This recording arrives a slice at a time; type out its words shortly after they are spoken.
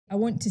I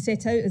want to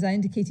set out, as I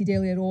indicated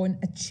earlier on,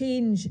 a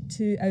change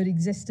to our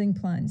existing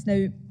plans.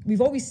 Now,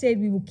 we've always said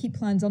we will keep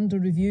plans under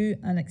review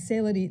and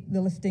accelerate the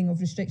lifting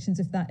of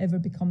restrictions if that ever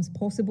becomes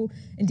possible.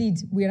 Indeed,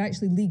 we are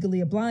actually legally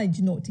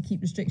obliged not to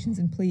keep restrictions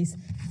in place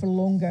for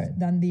longer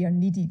than they are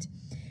needed.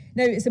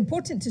 Now, it's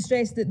important to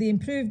stress that the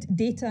improved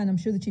data, and I'm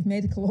sure the Chief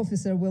Medical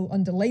Officer will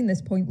underline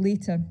this point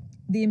later,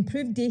 the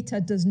improved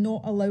data does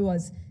not allow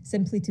us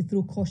simply to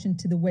throw caution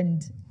to the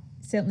wind,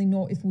 certainly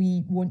not if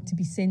we want to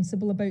be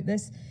sensible about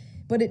this.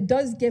 But it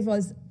does give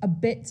us a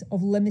bit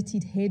of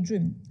limited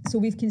headroom. So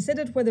we've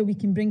considered whether we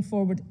can bring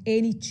forward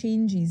any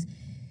changes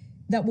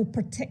that will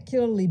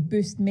particularly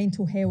boost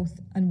mental health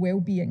and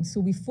well-being. So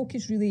we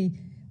focus really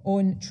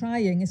on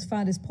trying as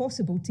far as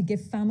possible to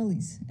give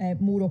families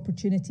more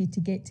opportunity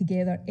to get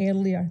together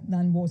earlier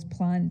than was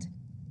planned.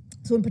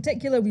 So in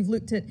particular, we've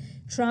looked at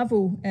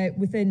travel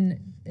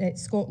within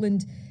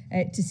Scotland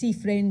to see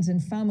friends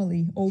and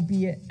family,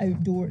 albeit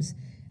outdoors.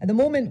 At the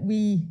moment,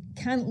 we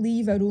can't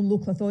leave our own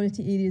local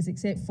authority areas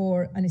except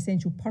for an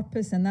essential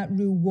purpose, and that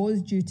rule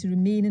was due to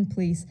remain in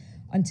place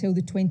until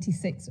the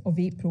 26th of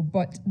April.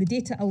 But the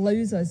data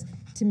allows us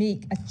to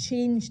make a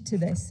change to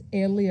this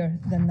earlier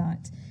than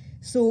that.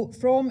 So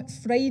from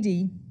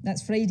Friday,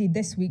 that's Friday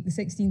this week, the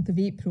 16th of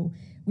April,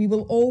 we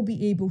will all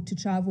be able to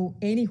travel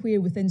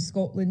anywhere within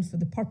Scotland for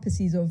the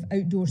purposes of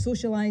outdoor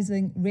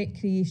socialising,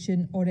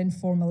 recreation or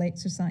informal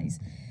exercise.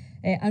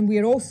 And we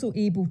are also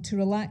able to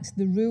relax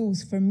the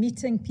rules for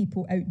meeting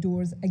people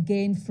outdoors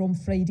again from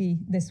Friday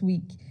this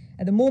week.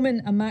 At the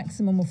moment, a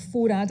maximum of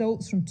 4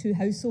 adults from 2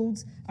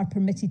 households are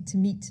permitted to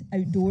meet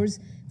outdoors.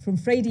 From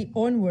Friday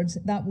onwards,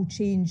 that will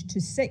change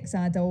to 6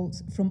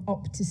 adults from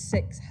up to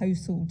 6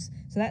 households.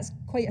 So that's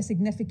quite a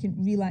significant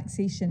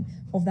relaxation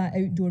of that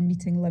outdoor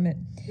meeting limit.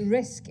 The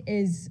risk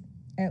is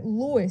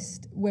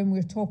lowest when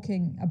we're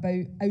talking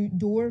about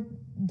outdoor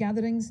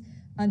gatherings,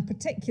 and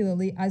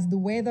particularly as the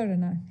weather,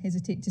 and I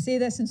hesitate to say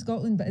this in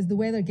Scotland, but as the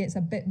weather gets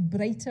a bit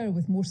brighter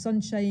with more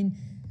sunshine,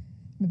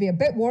 maybe a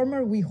bit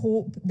warmer, we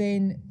hope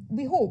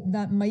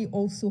that might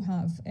also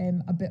have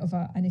a bit of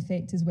an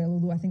effect as well,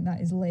 although I think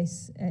that is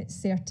less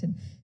certain.